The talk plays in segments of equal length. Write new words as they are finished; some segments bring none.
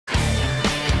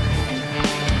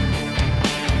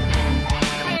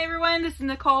this is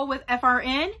Nicole with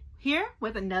FRN here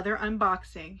with another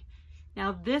unboxing.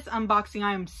 Now this unboxing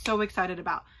I am so excited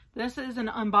about. This is an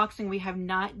unboxing we have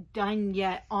not done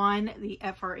yet on the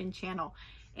FRN channel.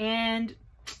 And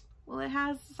well, it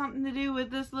has something to do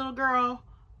with this little girl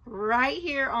right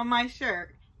here on my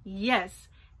shirt. Yes,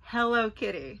 Hello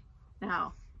Kitty.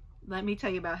 Now, let me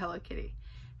tell you about Hello Kitty.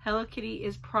 Hello Kitty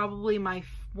is probably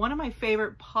one of my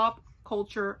favorite pop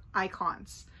culture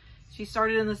icons. She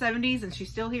started in the 70s and she's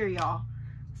still here, y'all.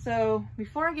 So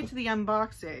before I get to the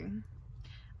unboxing,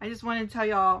 I just wanted to tell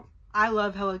y'all I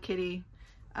love Hello Kitty.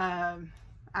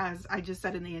 As I just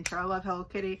said in the intro, I love Hello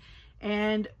Kitty.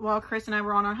 And while Chris and I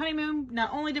were on our honeymoon,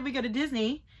 not only did we go to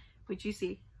Disney, which you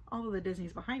see all of the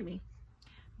Disney's behind me,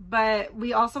 but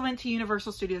we also went to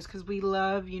Universal Studios because we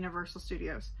love Universal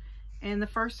Studios. And the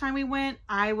first time we went,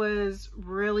 I was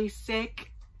really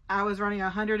sick. I was running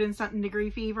 100-something degree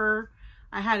fever.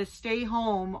 I had to stay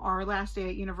home our last day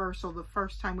at Universal the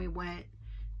first time we went,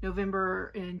 November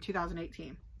in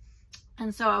 2018.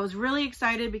 And so I was really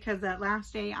excited because that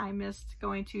last day I missed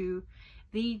going to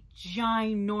the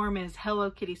ginormous Hello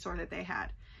Kitty store that they had.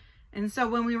 And so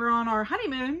when we were on our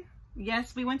honeymoon,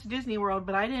 yes, we went to Disney World,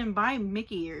 but I didn't buy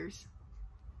Mickey ears.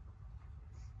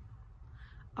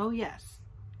 Oh yes,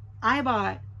 I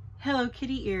bought Hello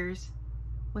Kitty ears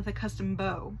with a custom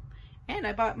bow. And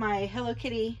I bought my Hello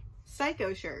Kitty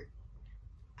Psycho shirt.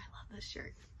 I love this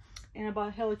shirt. And I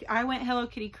bought I went Hello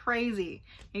Kitty crazy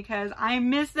because I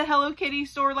missed the Hello Kitty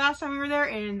store last time we were there,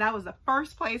 and that was the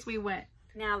first place we went.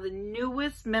 Now, the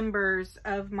newest members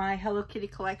of my Hello Kitty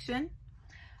collection,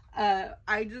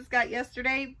 I just got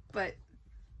yesterday, but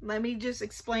let me just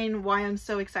explain why I'm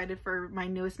so excited for my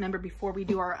newest member before we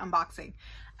do our unboxing.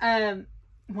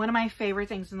 One of my favorite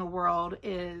things in the world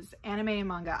is anime and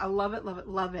manga. I love it, love it,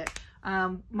 love it.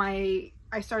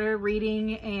 I started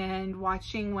reading and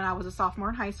watching when I was a sophomore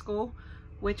in high school,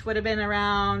 which would have been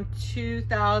around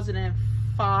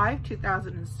 2005,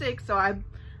 2006. So I've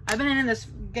been in this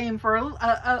game for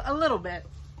a little bit,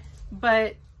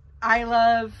 but I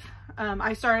love, when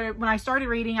I started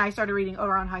reading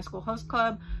Oderon High School Host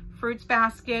Club, Fruits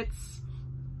Baskets,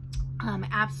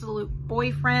 Absolute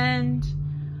Boyfriend.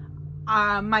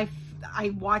 I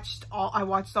watched all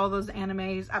those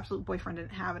animes. Absolute Boyfriend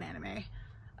didn't have an anime.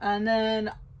 And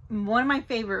then one of my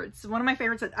favorites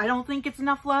that I don't think it's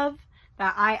enough love,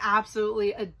 that I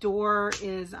absolutely adore,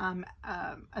 is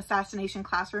Assassination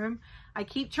Classroom. I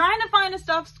keep trying to find a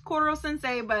stuffed Kotaro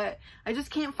Sensei, but I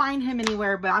just can't find him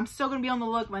anywhere. But I'm still gonna be on the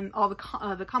look when all the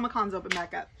Comic-Cons open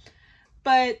back up.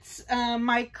 But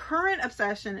my current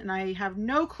obsession, and I have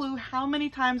no clue how many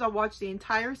times I watched the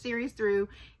entire series through,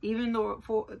 even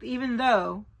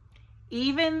though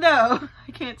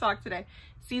I can't talk today.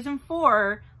 Season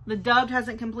 4, the dubbed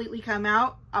hasn't completely come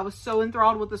out. I was so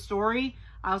enthralled with the story.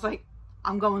 I was like,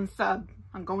 I'm going sub.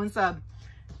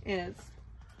 Is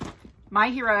My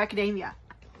Hero Academia.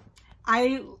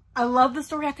 I love the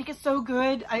story. I think it's so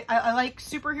good. I like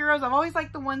superheroes. I've always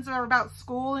liked the ones that are about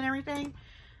school and everything.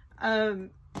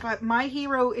 But My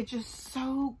Hero, it's just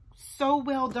so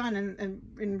well done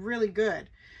and really good.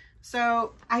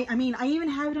 So I mean, I even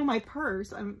have it on my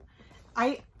purse.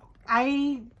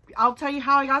 I'll tell you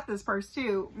how I got this purse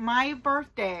too. My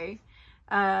birthday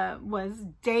was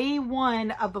day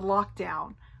 1 of the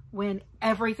lockdown when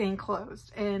everything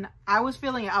closed, and I was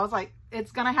feeling it. I was like,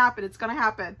 it's gonna happen, it's gonna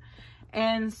happen.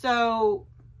 And so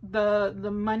the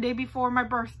Monday before my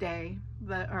birthday,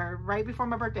 right before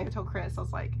my birthday, I told Chris, I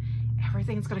was like,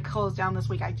 everything's gonna close down this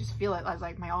week. I just feel it. I was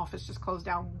like, my office just closed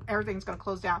down. Everything's gonna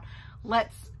close down.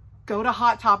 Let's go to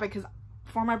Hot Topic because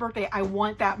for my birthday, I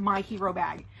want that My Hero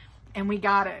bag. And we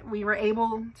got it. We were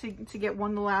able to get one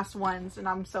of the last ones, and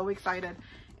I'm so excited.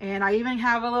 And I even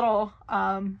have a little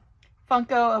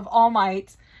Funko of All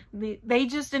Might. They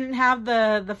just didn't have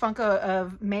the Funko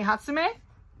of Mei Hatsume.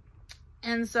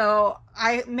 And so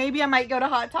maybe I might go to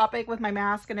Hot Topic with my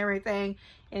mask and everything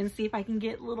and see if I can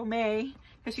get little Mei,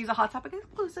 because she's a Hot Topic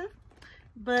exclusive.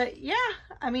 But yeah,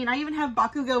 I mean, I even have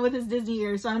Bakugo with his Disney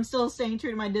ears, so I'm still staying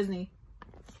true to my Disney.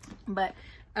 But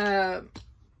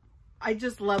I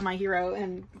just love My Hero,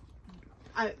 and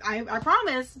I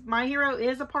promise My Hero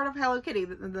is a part of Hello Kitty.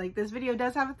 Like, this video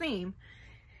does have a theme.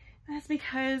 That's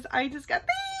because I just got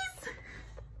these.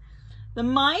 The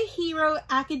My Hero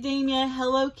Academia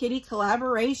Hello Kitty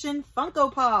collaboration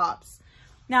Funko Pops.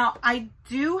 Now, I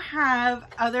do have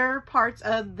other parts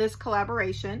of this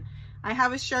collaboration. I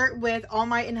have a shirt with All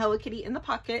Might and Hello Kitty in the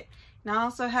pocket. And I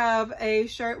also have a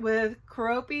shirt with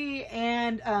Kuropi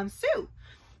and Sue.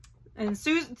 And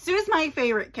Sue's my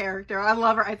favorite character. I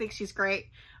love her. I think she's great.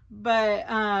 But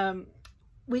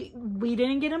we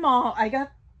didn't get them all. I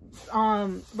got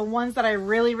the ones that I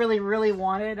really, really, really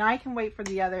wanted. And I can wait for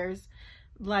the others,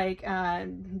 like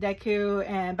Deku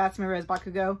and Batsumire's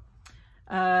Bakugo.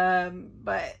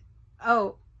 But,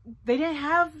 oh, they didn't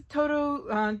have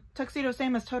Tuxedo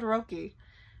Sama's Todoroki,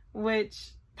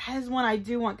 which that is one I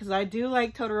do want because I do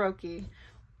like Todoroki.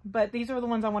 But these are the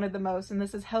ones I wanted the most. And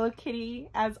this is Hello Kitty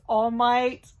as All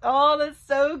Might. Oh, that's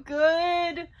so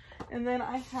good. And then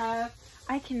I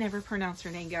can never pronounce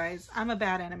her name, guys. I'm a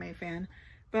bad anime fan.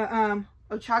 But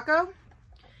Ochako,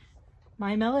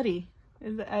 My Melody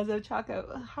is as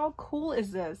Ochako. How cool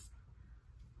is this?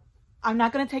 I'm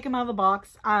not going to take them out of the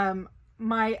box.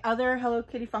 My other Hello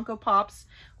Kitty Funko Pops,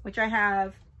 which I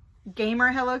have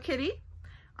Gamer Hello Kitty.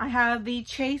 I have the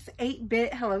Chase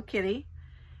 8-bit Hello Kitty.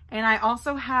 And I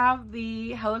also have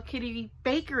the Hello Kitty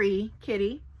Bakery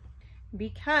Kitty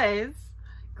because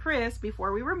Chris,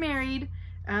 before we were married,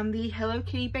 the Hello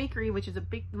Kitty Bakery, which is a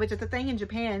thing in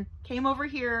Japan, came over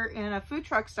here in a food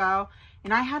truck style,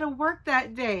 and I had to work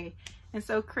that day. And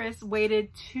so Chris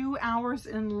waited 2 hours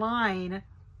in line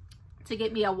to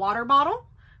get me a water bottle,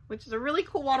 which is a really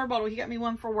cool water bottle. He got me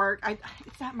one for work.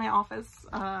 It's at my office.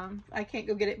 I can't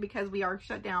go get it because we are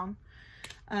shut down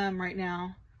right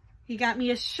now. He got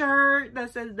me a shirt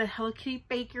that says the Hello Kitty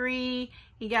Bakery.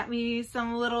 He got me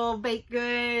some little baked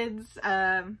goods,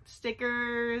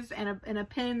 stickers, and a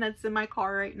pin that's in my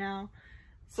car right now.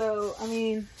 So, I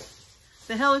mean,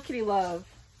 the Hello Kitty love,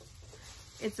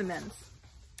 it's immense.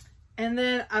 And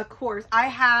then, of course, I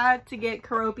had to get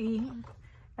Keroppi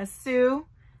as Sue.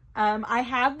 I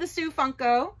have the Sue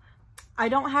Funko. I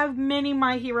don't have many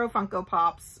My Hero Funko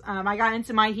Pops. I got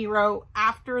into My Hero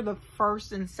after the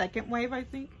first and second wave, I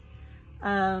think.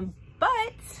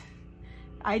 But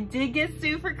I did get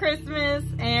Sue for Christmas,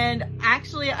 and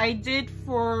actually I did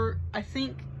for, I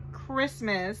think,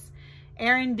 Christmas.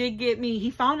 Aaron did get me, he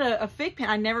found a fig pin.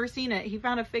 I'd never seen it. He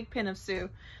found a fig pin of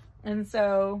Sue. And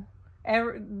so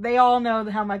they all know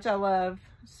how much I love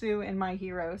Sue and My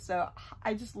Hero. So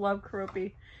I just love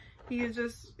Keroppi. He's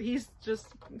just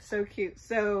so cute.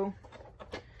 So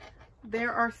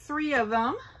there are 3 of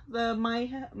them. The My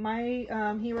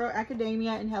Hero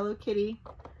Academia and Hello Kitty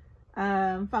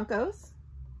Funkos.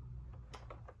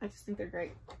 I just think they're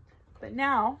great. But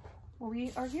now, what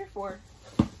we are here for,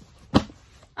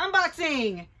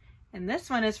 unboxing! And this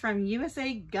one is from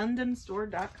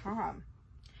USAGundamStore.com.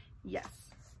 Yes,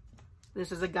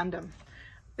 this is a Gundam.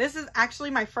 This is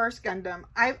actually my first Gundam.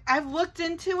 I've looked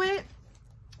into it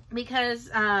because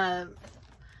I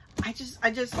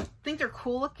just think they're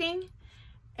cool looking.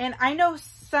 And I know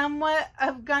somewhat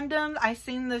of Gundam. I've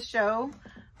seen the show,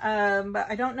 but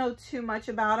I don't know too much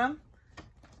about them.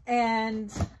 And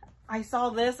I saw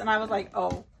this and I was like,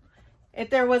 oh, if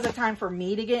there was a time for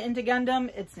me to get into Gundam,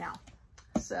 it's now.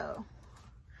 So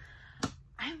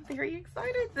I'm very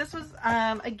excited. This was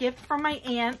a gift from my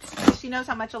aunt. She knows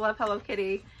how much I love Hello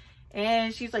Kitty.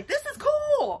 And she's like, this is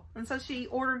cool. And so she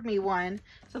ordered me one.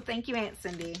 So thank you, Aunt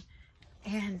Cindy.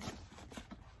 And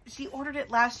she ordered it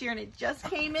last year and it just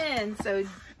came in. So if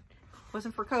it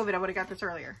wasn't for COVID, I would have got this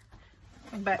earlier.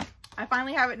 But I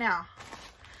finally have it now.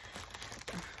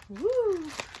 Woo.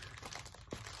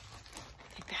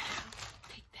 Take that out.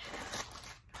 Take that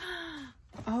out.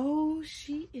 Oh,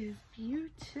 she is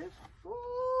beautiful.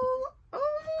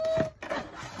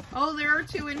 Oh, there are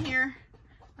 2 in here.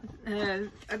 I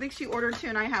think she ordered 2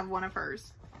 and I have one of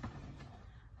hers.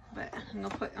 But I'm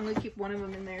gonna keep one of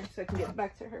them in there so I can get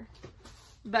back to her.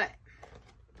 But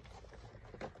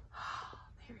oh,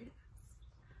 there it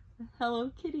is. Hello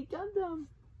Kitty Gundam.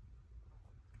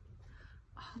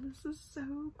 Oh, this is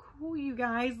so cool, you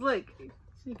guys. Look,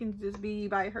 she can just be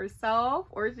by herself,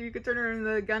 or so you could turn her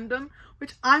into a Gundam,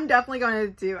 which I'm definitely going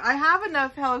to do. I have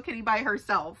enough Hello Kitty by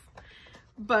herself,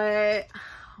 but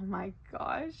oh my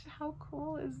gosh, how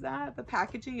cool is that? The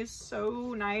packaging is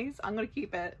so nice. I'm going to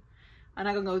keep it. I'm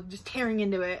not going to go just tearing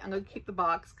into it. I'm going to keep the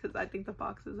box because I think the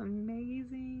box is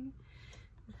amazing.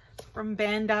 It's from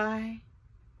Bandai.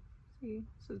 See,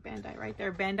 this is Bandai right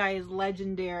there. Bandai is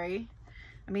legendary.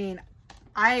 I mean,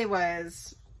 I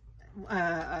was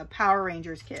a Power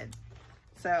Rangers kid,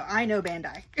 so I know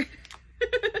Bandai. Okay,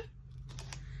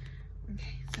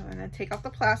 so I'm going to take off the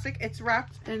plastic. It's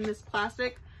wrapped in this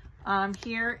plastic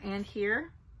here and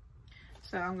here.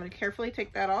 So I'm going to carefully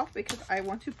take that off because I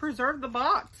want to preserve the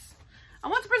box. I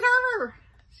want to preserve her.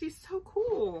 She's so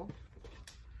cool.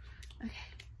 Okay,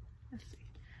 let's see.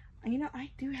 You know, I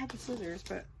do have the scissors,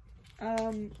 but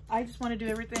I just want to do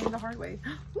everything the hard way.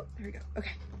 Ooh, there we go.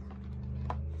 Okay.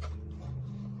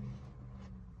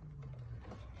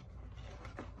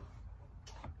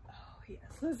 Oh, yes.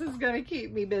 This is going to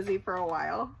keep me busy for a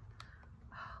while.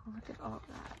 Oh, look at all of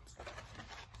that.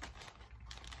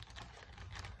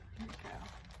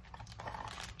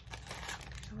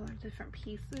 all the different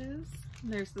pieces.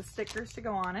 And there's the stickers to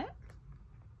go on it.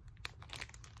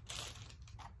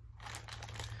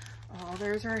 Oh,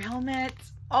 there's her helmet.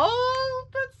 Oh,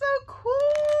 that's so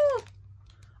cool.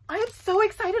 I am so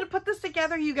excited to put this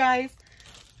together, you guys.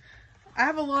 I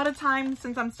have a lot of time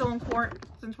since I'm still in quarantine,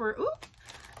 since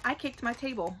I kicked my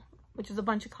table, which is a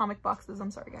bunch of comic boxes.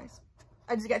 I'm sorry, guys.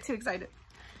 I just got too excited.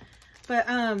 But,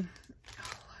 oh, look.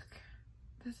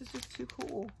 This is just too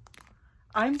cool.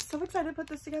 I'm so excited to put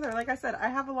this together. Like I said, I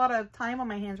have a lot of time on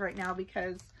my hands right now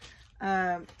because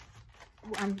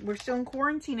we're still in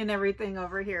quarantine and everything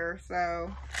over here.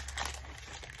 So,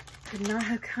 could not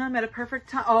have come at a perfect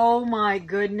time. Oh my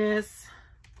goodness.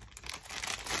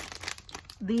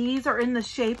 These are in the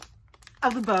shape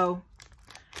of the bow.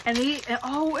 And these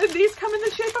come in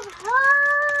the shape of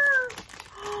her.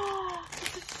 Oh,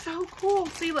 this is so cool.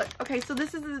 See, look. Okay, so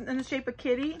this is in the shape of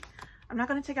Kitty. I'm not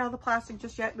going to take out the plastic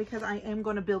just yet because I am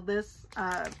going to build this. Look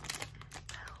at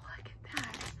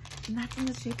that. And that's in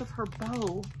the shape of her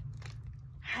bow.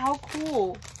 How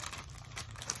cool.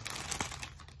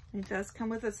 It does come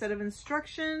with a set of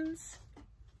instructions.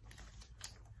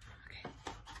 Okay.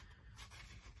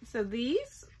 So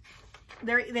these,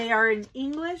 they are in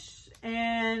English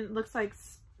and looks like,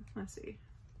 let's see.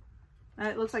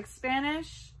 It looks like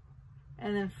Spanish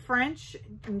and then French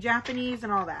and Japanese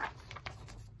and all that.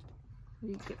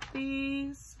 You get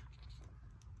these.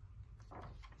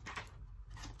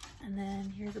 And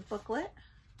then here's a booklet.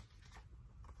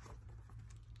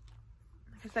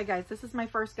 Like I said, guys, this is my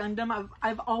first Gundam.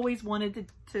 I've always wanted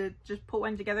to just put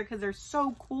one together because they're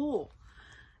so cool.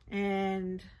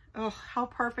 And oh, how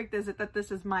perfect is it that this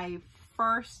is my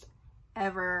first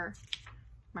ever,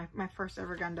 my first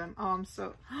ever Gundam. Oh, I'm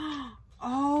so,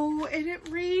 oh, and it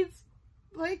reads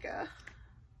like a,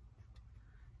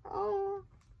 oh,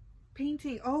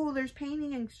 painting. Oh, there's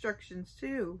painting instructions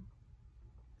too.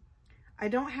 I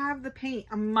don't have the paint.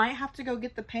 I might have to go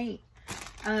get the paint.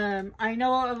 I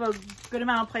know of a good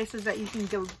amount of places that you can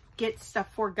go get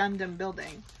stuff for Gundam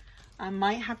building. I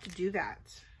might have to do that.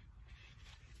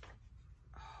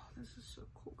 Oh, this is so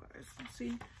cool, guys. Let's see.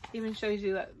 It even shows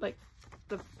you that, like,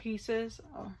 the pieces.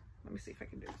 Oh, let me see if I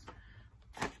can do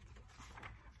this.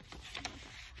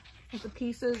 The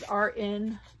pieces are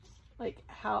in, like,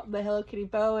 how the Hello Kitty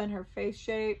bow and her face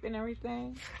shape and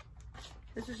everything.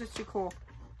 This is just too cool.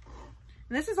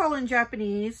 And this is all in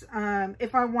Japanese.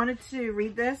 If I wanted to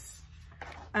read this,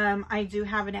 I do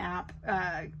have an app.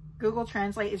 Google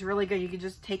Translate is really good. You can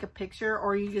just take a picture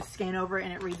or you just scan over it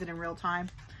and it reads it in real time.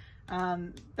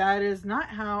 That is not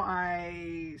how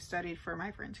I studied for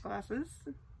my French classes.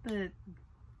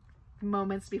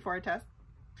 Moments before a test.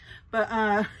 But,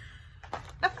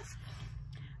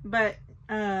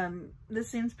 this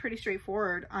seems pretty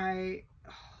straightforward. Oh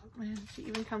man, she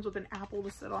even comes with an apple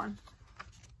to sit on.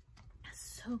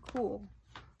 So cool.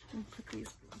 I'll put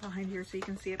these behind here so you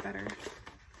can see it better.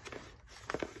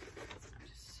 I'm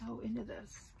just so into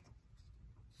this.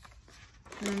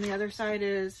 And then the other side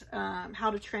is how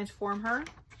to transform her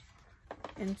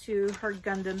into her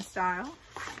Gundam style.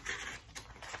 There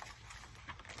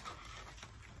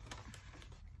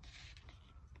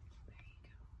you go.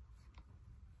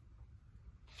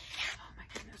 Oh my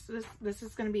goodness. This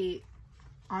is going to be,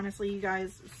 honestly, you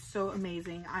guys, so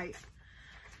amazing. I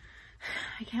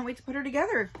can't wait to put her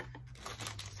together.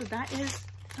 So that is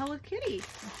Hello Kitty.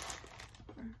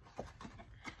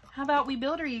 How about we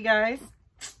build her, you guys?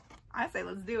 I say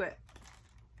let's do it.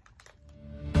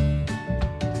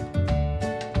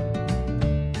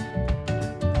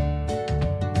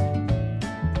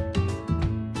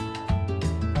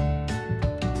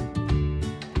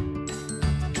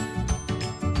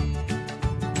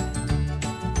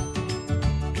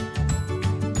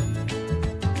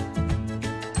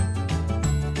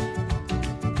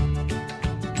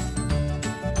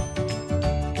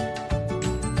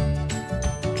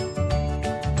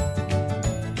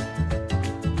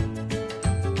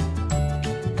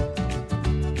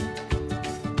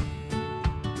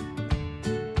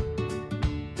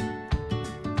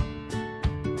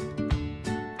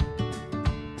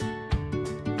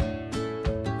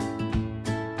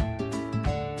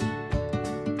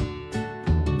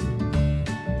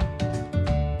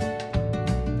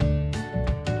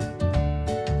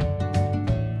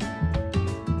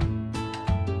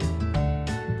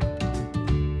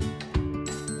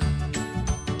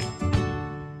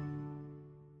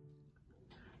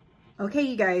 Okay,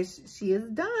 you guys, she is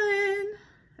done.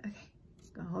 Okay,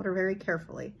 gonna hold her very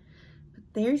carefully. But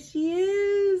there she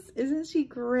is. Isn't she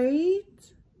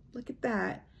great? Look at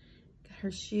that. Got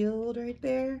her shield right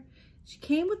there. She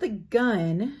came with a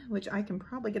gun, which I can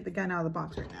probably get the gun out of the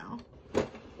box right now.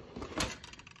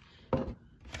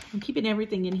 I'm keeping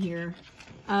everything in here.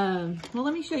 Well,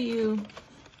 let me show you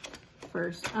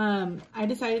first. I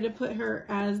decided to put her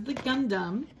as the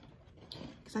Gundam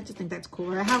because I just think that's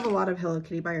cooler. I have a lot of Hello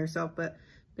Kitty by herself, but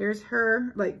there's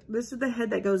her, like, this is the head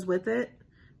that goes with it,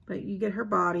 but you get her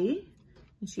body,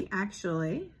 and she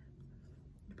actually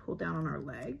pull down on her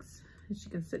legs, and she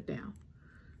can sit down.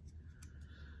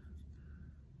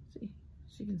 See,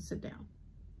 she can sit down.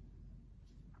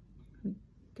 Let me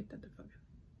get that to focus.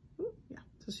 Ooh, yeah,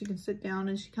 so she can sit down,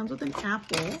 and she comes with an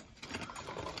apple.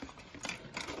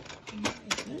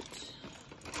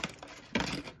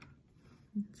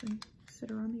 So sit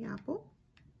her on the apple.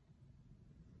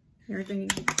 Everything.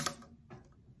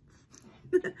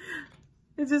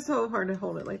 It's just so hard to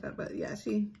hold it like that, but yeah,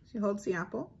 she holds the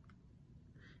apple.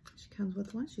 She comes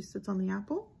with one. She sits on the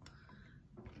apple.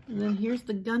 And then here's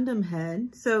the Gundam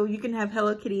head. So you can have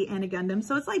Hello Kitty and a Gundam.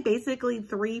 So it's like basically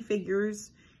 3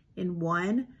 figures in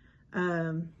one.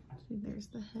 There's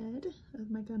the head of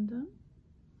my Gundam.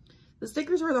 The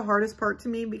stickers are the hardest part to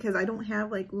me because I don't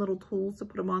have like little tools to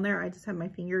put them on there. I just have my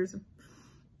fingers.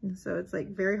 And so it's like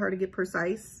very hard to get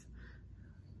precise.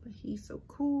 But he's so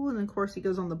cool. And of course he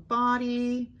goes on the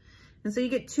body. And so you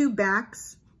get 2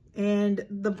 backs. And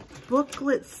the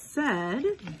booklet said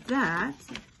that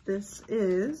this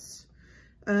is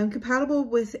compatible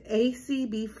with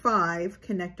ACB5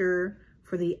 connector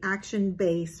for the Action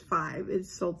Base 5.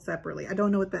 It's sold separately. I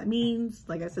don't know what that means.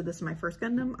 Like I said, this is my first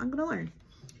Gundam. I'm going to learn.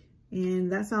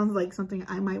 And that sounds like something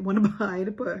I might want to buy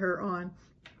to put her on.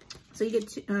 So you get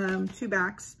 2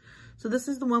 backs. So this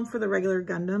is the one for the regular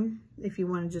Gundam, if you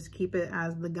want to just keep it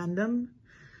as the Gundam.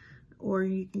 Or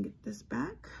you can get this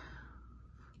back.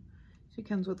 She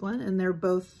comes with one, and they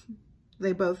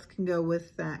both can go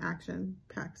with that action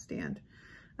pack stand.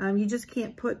 You just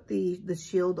can't put the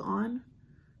shield on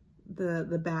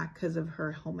the back because of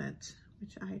her helmet,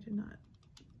 which I did not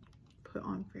put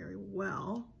on very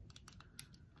well.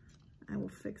 I will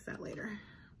fix that later.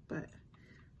 But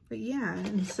yeah,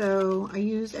 and so I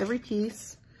used every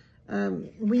piece.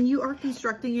 When you are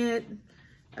constructing it,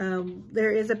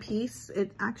 there is a piece.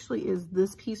 It actually is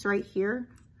this piece right here.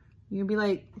 You'll be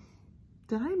like,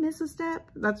 did I miss a step?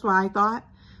 That's what I thought.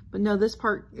 But no, this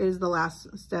part is the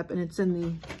last step, and it's in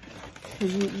the,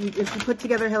 because if you put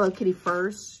together Hello Kitty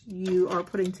first, you are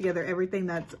putting together everything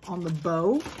that's on the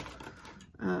bow,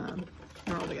 not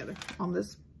all together, on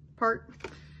this part.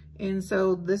 And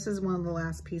so this is one of the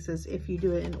last pieces if you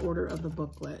do it in order of the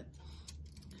booklet.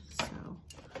 So,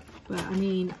 but I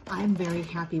mean, I'm very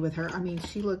happy with her. I mean,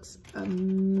 she looks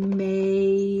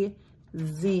amazing.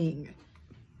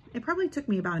 It probably took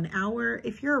me about an hour.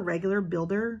 If you're a regular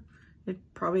builder, it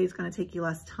probably is going to take you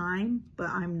less time, but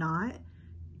I'm not.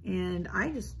 And I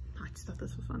just thought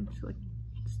this was fun. She like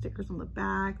stickers on the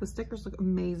back. The stickers look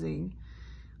amazing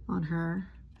on her.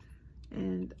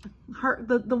 And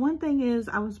the one thing is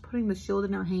I was putting the shield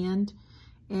in her hand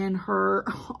and her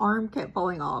arm kept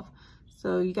falling off.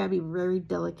 So you gotta be very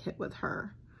delicate with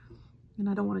her. And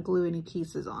I don't want to glue any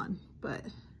pieces on, but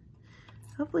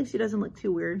hopefully she doesn't look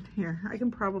too weird. Here, I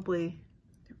can probably,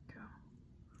 there we go.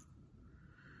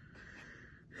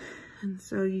 And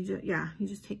so you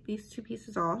just take these 2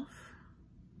 pieces off.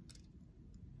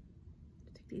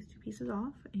 Take these 2 pieces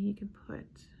off and you can put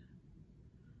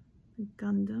the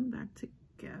Gundam back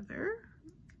together.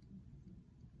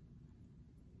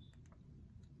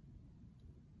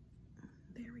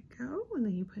 There we go. And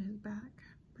then you put his back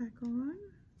on.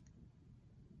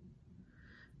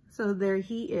 So there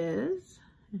he is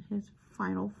in his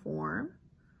final form.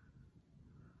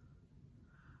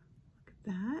 Look at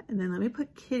that. And then let me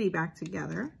put Kitty back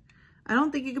together. I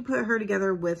don't think you can put her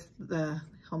together with the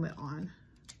helmet on.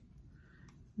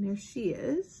 And there she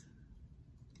is.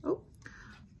 Oh,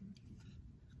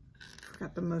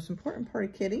 forgot the most important part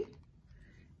of Kitty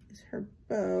is her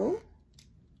bow.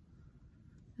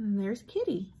 And there's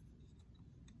Kitty.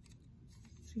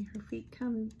 See, her feet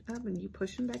come up and you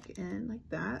push them back in like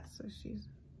that. So she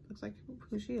looks like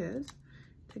who she is.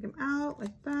 Take them out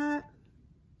like that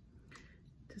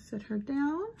to sit her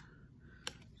down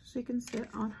so she can sit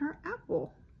on her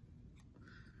apple.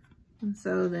 And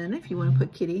so then if you want to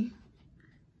put Kitty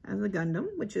as a Gundam,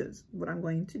 which is what I'm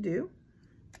going to do,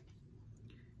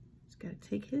 just got to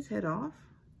take his head off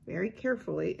very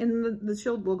carefully. And the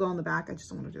shield will go on the back. I just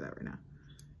don't want to do that right now.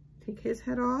 Take his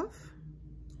head off.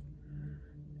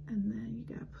 And then you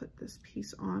gotta put this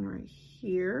piece on right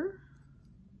here.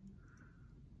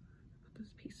 Put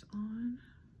this piece on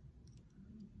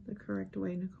the correct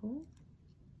way, Nicole.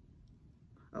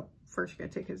 Oh, first you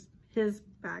gotta take his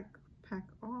backpack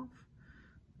off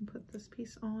and put this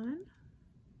piece on.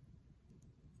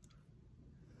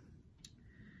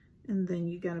 And then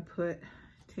you gotta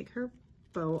take her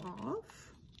bow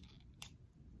off,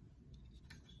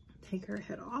 take her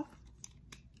head off,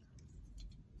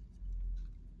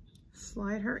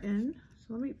 slide her in.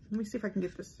 So let me see if I can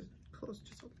get this close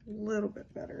just a little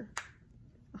bit better.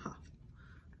 Aha.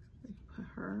 Put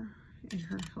her in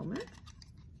her helmet.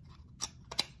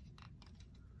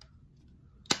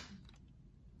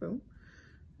 Boom.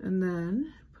 And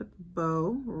then put the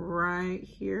bow right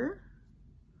here.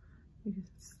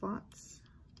 These slots.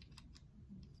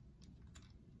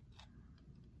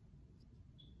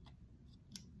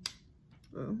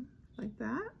 Boom, like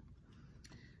that.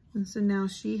 And so now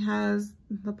she has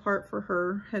the part for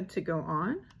her head to go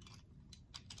on.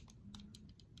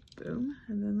 Boom,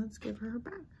 and then let's give her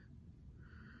back.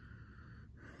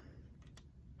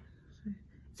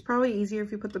 It's probably easier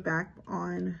if you put the back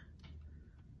on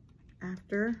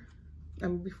after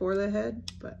and before the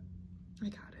head, but I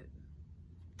got it.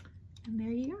 And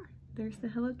there you are. There's the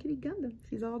Hello Kitty Gundam.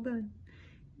 She's all done.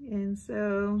 And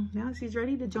so now she's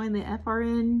ready to join the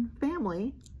FRN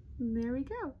family. And there we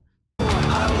go.